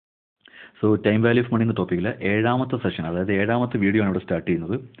So time value of money എന്ന ടോപ്പിക്കിലെ ഏഴാമത്തെ session, അതായത് ഏഴാമത്തെ വീഡിയോ ആണ് ഇവിടെ സ്റ്റാർട്ട്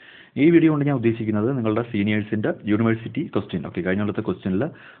ചെയ്യുന്നത്. ഈ വീഡിയോ കൊണ്ട് ഞാൻ ഉദ്ദേശിക്കുന്നത് നിങ്ങളുടെ സീനിയേഴ്സിൻ്റെ യൂണിവേഴ്സിറ്റി ക്വസ്റ്റ്യൻ, ഓക്കെ, കഴിഞ്ഞ കൊല്ലത്തെ ക്വസ്റ്റ്യനിൽ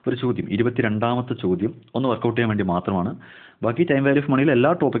ഒരു ചോദ്യം, 22ാമത്തെ ചോദ്യം ഒന്ന് വർക്കൗട്ട് ചെയ്യാൻ വേണ്ടി മാത്രമാണ്. ബാക്കി ടൈം വാല്യൂ ഓഫ് മണിയിലെ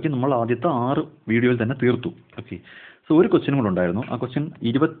എല്ലാ ടോപ്പിക്കും നമ്മൾ ആദ്യത്തെ 6 വീഡിയോയിൽ തന്നെ തീർത്തു. ഓക്കെ, സോ ഒരു ക്വസ്റ്റ്യൻ കൂടെ ഉണ്ടായിരുന്നു. ആ ക്വസ്റ്റ്യൻ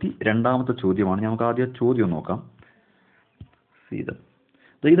 22ാമത്തെ ചോദ്യമാണ്. നമുക്ക് ആദ്യം ചോദ്യം നോക്കാം.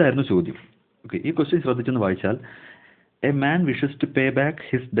 ഇതായിരുന്നു ചോദ്യം. ഓക്കെ, ഈ ക്വസ്റ്റ്യൻ ശ്രദ്ധിച്ചെന്ന് വായിച്ചാൽ, a man wishes to pay back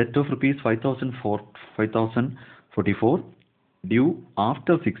his debt of rupees 5,044 due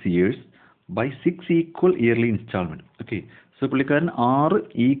after 6 years by 6 equal yearly instalment. Okay, so പുള്ളിക്കാരൻ 6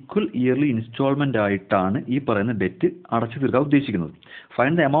 ഈക്വൽ ഇയർലി ഇൻസ്റ്റാൾമെൻ്റ് ആയിട്ടാണ് ഈ പറയുന്ന ഡെറ്റ് അടച്ചു തീർക്കാൻ ഉദ്ദേശിക്കുന്നത്.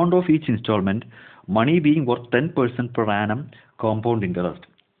 Find the amount of each instalment, money being worth 10% per annum compound interest.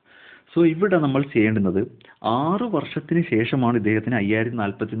 So ഇവിടെ നമ്മൾ ചെയ്യേണ്ടുന്നത് 6 വർഷത്തിന് ശേഷമാണ് ഇദ്ദേഹത്തിന്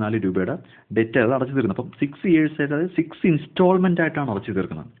 5044 രൂപയുടെ ഡെറ്റ് അത് അടച്ചു തീർക്കുന്നത്. അപ്പം 6 years ആയിട്ട്, അതായത് 6 ഇൻസ്റ്റാൾമെൻ്റ് ആയിട്ടാണ് അടച്ചു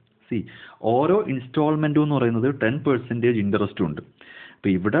തീർക്കുന്നത്. ഓരോ ഇൻസ്റ്റാൾമെൻറ്റും എന്ന് പറയുന്നത് 10% ഇൻട്രസ്റ്റും ഉണ്ട്.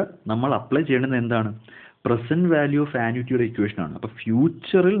 അപ്പോൾ ഇവിടെ നമ്മൾ അപ്ലൈ ചെയ്യേണ്ടത് എന്താണ്? Present value of ആന്വിറ്റിയുടെ ഇക്വേഷനാണ്. അപ്പോൾ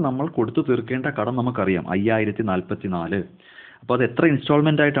ഫ്യൂച്ചറിൽ നമ്മൾ കൊടുത്തു തീർക്കേണ്ട കടം നമുക്കറിയാം, 5044. അപ്പോൾ അത് എത്ര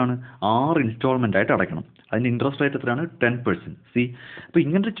ഇൻസ്റ്റാൾമെൻ്റ് ആയിട്ടാണ്? 6 ഇൻസ്റ്റാൾമെൻ്റ് ആയിട്ട് അടയ്ക്കണം. അതിൻ്റെ ഇൻട്രസ്റ്റ് റേറ്റ് എത്രയാണ്? 10%. അപ്പോൾ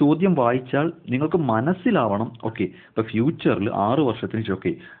ഇങ്ങനത്തെ ചോദ്യം വായിച്ചാൽ നിങ്ങൾക്ക് മനസ്സിലാവണം, ഓക്കെ, ഇപ്പോൾ ഫ്യൂച്ചറിൽ 6 വർഷത്തിന് ശേഷം,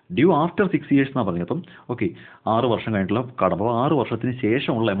 ഓക്കെ, ഡ്യൂ ആഫ്റ്റർ 6 years എന്നാണ് പറഞ്ഞത്. അപ്പം ഓക്കെ, 6 വർഷം കഴിഞ്ഞിട്ടുള്ള കടം, അപ്പോൾ 6 വർഷത്തിന്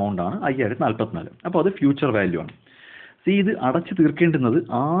ശേഷമുള്ള എമൗണ്ട് ആണ് 5044. അപ്പോൾ അത് ഫ്യൂച്ചർ വാല്യൂ ആണ്. ഇത് അടച്ചു തീർക്കേണ്ടുന്നത്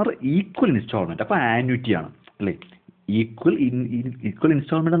 6 ഈക്വൽ ഇൻസ്റ്റാൾമെൻറ്റ്, അപ്പോൾ ആന്വിറ്റി ആണ്, അല്ലേ? ഈക്വൽ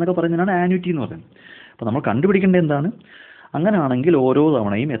ഇൻസ്റ്റാൾമെൻറ്റ് എന്നൊക്കെ പറയുന്നതിനാണ് ആന്വിറ്റി എന്ന് പറയുന്നത്. അപ്പോൾ നമ്മൾ കണ്ടുപിടിക്കേണ്ടത് എന്താണ്? അങ്ങനെയാണെങ്കിൽ ഓരോ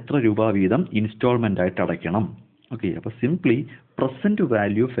തവണയും എത്ര രൂപ വീതം ഇൻസ്റ്റാൾമെൻ്റ് ആയിട്ട് അടയ്ക്കണം. ഓക്കെ, അപ്പോൾ simply present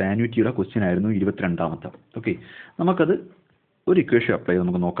value of ആന്വിറ്റിയുടെ question ആയിരുന്നു 22ാമത്തെ. ഓക്കെ, നമുക്കത് ഒരു ഇക്വേഷൻ അപ്ലൈ ചെയ്ത്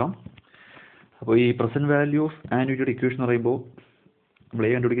നമുക്ക് നോക്കാം. അപ്പോൾ ഈ പ്രസൻറ്റ് വാല്യൂ ഓഫ് ആന്വിറ്റിയുടെ ഇക്വേഷൻ എന്ന് പറയുമ്പോൾ നമ്മൾ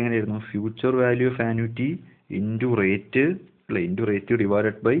കണ്ടുപിടിക്കാൻ എങ്ങനെയായിരുന്നു? Future value of annuity into rate, അല്ലേ, into rate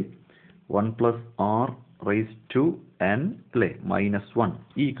divided by 1+r⁻n, അല്ലേ, -1.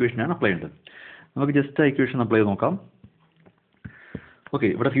 ഈ ഇക്വേഷനാണ് അപ്ലൈ ചെയ്യേണ്ടത്. നമുക്ക് ജസ്റ്റ് ആ ഇക്വേഷൻ അപ്ലൈ ചെയ്ത് നോക്കാം. ഓക്കെ,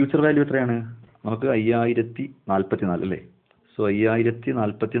 ഇവിടെ ഫ്യൂച്ചർ വാല്യൂ എത്രയാണ്? നമുക്ക് 5044, അല്ലേ? സോ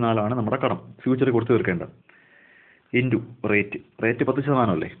 5044 നമ്മുടെ കടം ഫ്യൂച്ചറിൽ കൊടുത്ത് തീർക്കേണ്ടത്. ഇൻറ്റു റേറ്റ്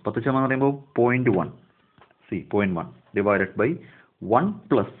 10% അല്ലേ? 10% എന്ന് പറയുമ്പോൾ 0.1, 0.1 ഡിവൈഡഡ് ബൈ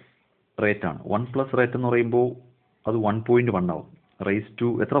 1+ റേറ്റ് ആണ്. 1+ റേറ്റ് എന്ന് പറയുമ്പോൾ അത് 1.1 ആവും. റേസ് ടു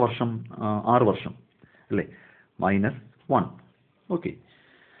എത്ര വർഷം? 6 വർഷം, അല്ലേ? -1. ഓക്കെ,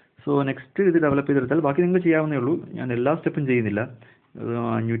 സോ നെക്സ്റ്റ് ഇത് ഡെവലപ്പ് ചെയ്തെടുത്താൽ ബാക്കി നിങ്ങൾ ചെയ്യാവുന്നേ ഉള്ളൂ. ഞാൻ എല്ലാ സ്റ്റെപ്പും ചെയ്യുന്നില്ല.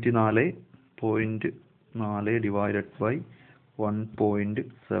 504.4 ഡിവൈഡഡ് ബൈ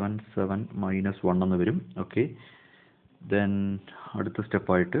 1.77 -1 എന്ന് വരും. ഓക്കെ, ദെൻ അടുത്ത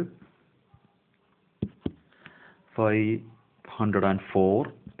സ്റ്റെപ്പായിട്ട്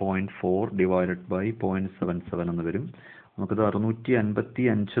 504.4 ഡിവൈഡഡ് ബൈ 0.77 എന്ന് വരും. നമുക്കത്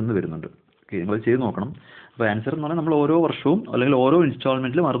 655 എന്ന് വരുന്നുണ്ട്. ഓക്കെ, നിങ്ങൾ ചെയ്ത് നോക്കണം. അപ്പോൾ ആൻസർ എന്ന് പറഞ്ഞാൽ നമ്മൾ ഓരോ വർഷവും അല്ലെങ്കിൽ ഓരോ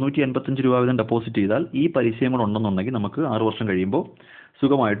ഇൻസ്റ്റാൾമെൻറ്റിലും 655 രൂപ വീതം ഡെപ്പോസിറ്റ് ചെയ്താൽ ഈ പലിശയും കൂടെ ഉണ്ടെന്നുണ്ടെങ്കിൽ നമുക്ക് 6 വർഷം കഴിയുമ്പോൾ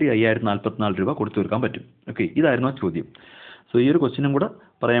സുഖമായിട്ട് 5044 രൂപ കൊടുത്തു തീർക്കാൻ പറ്റും. ഓക്കെ, ഇതായിരുന്നു ആ ചോദ്യം. സോ ഈ ഒരു ക്വസ്റ്റ്യനും കൂടെ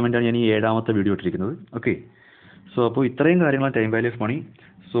പറയാൻ വേണ്ടിയാണ് ഞാൻ ഈ 7ാമത്തെ വീഡിയോ ഇട്ടിരിക്കുന്നത്. ഓക്കെ, സോ അപ്പോൾ ഇത്രയും കാര്യങ്ങളാണ് time value of money.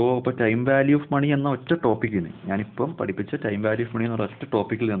 So അപ്പോൾ ടൈം വാല്യൂ ഓഫ് മണി എന്ന ഒറ്റ ടോപ്പിക്കിൽ നിന്ന്, ഞാനിപ്പം പഠിപ്പിച്ച ടൈം വാല്യൂ ഓഫ് മണി എന്ന ഒറ്റ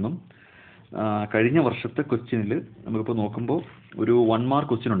ടോപ്പിക്കിൽ നിന്നും കഴിഞ്ഞ വർഷത്തെ ക്വസ്റ്റ്യനിൽ നമുക്കിപ്പോൾ നോക്കുമ്പോൾ ഒരു 1 മാർക്ക്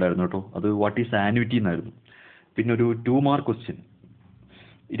ക്വസ്റ്റ്യൻ ഉണ്ടായിരുന്നു കേട്ടോ. അത് വാട്ട് ഈസ് ആന്വിറ്റി എന്നായിരുന്നു. പിന്നെ ഒരു 2 മാർക്ക് ക്വസ്റ്റ്യൻ,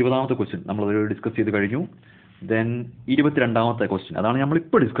 20ാമത്തെ ക്വസ്റ്റ്യൻ നമ്മളത് ഡിസ്കസ് ചെയ്ത് കഴിഞ്ഞു. ദെൻ 22ാമത്തെ ക്വസ്റ്റ്യൻ, അതാണ്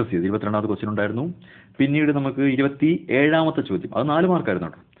നമ്മളിപ്പോൾ ഡിസ്കസ് ചെയ്തത്. 22ാമത്തെ ക്വസ്റ്റ്യൻ ഉണ്ടായിരുന്നു. പിന്നീട് നമുക്ക് 27ാമത്തെ ചോദ്യം, അത് 4 മാർക്കായിരുന്നു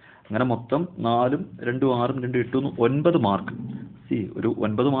കേട്ടോ. അങ്ങനെ മൊത്തം 4ഉം 2ഉം 6ഉം 2ഉം 8ഉം 9 മാർക്ക്. ഒരു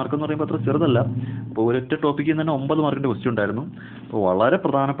 9 മാർക്ക് എന്ന് പറയുമ്പോൾ അത്ര ചെറുതല്ല. അപ്പോൾ ഒരൊറ്റ ടോപ്പിക്കിൽ തന്നെ 9 മാർക്കിൻ്റെ ക്വസ്റ്റ്യൻ ഉണ്ടായിരുന്നു. അപ്പോൾ വളരെ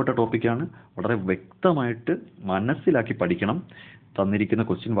പ്രധാനപ്പെട്ട ടോപ്പിക്കാണ്. വളരെ വ്യക്തമായിട്ട് മനസ്സിലാക്കി പഠിക്കണം. തന്നിരിക്കുന്ന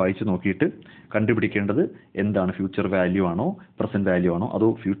ക്വസ്റ്റ്യൻ വായിച്ച് നോക്കിയിട്ട് കണ്ടുപിടിക്കേണ്ടത് എന്താണ്? ഫ്യൂച്ചർ വാല്യൂ ആണോ, പ്രസൻറ്റ് വാല്യൂ ആണോ, അതോ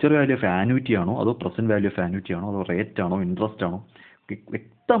ഫ്യൂച്ചർ വാല്യൂ ഓഫ് ആന്വിറ്റി ആണോ, അതോ പ്രസൻറ്റ് വാല്യൂ ഓഫ് ആന്വിറ്റി ആണോ, അതോ റേറ്റ് ആണോ, ഇൻട്രസ്റ്റ് ആണോ?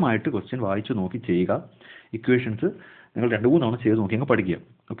 വ്യക്തമായിട്ട് ക്വസ്റ്റ്യൻ വായിച്ച് നോക്കി ചെയ്യുക. ഇക്വേഷൻസ് നിങ്ങൾ 2-3 തവണ ചെയ്ത് നോക്കി അങ്ങ് പഠിക്കുക.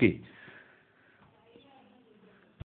 ഓക്കെ,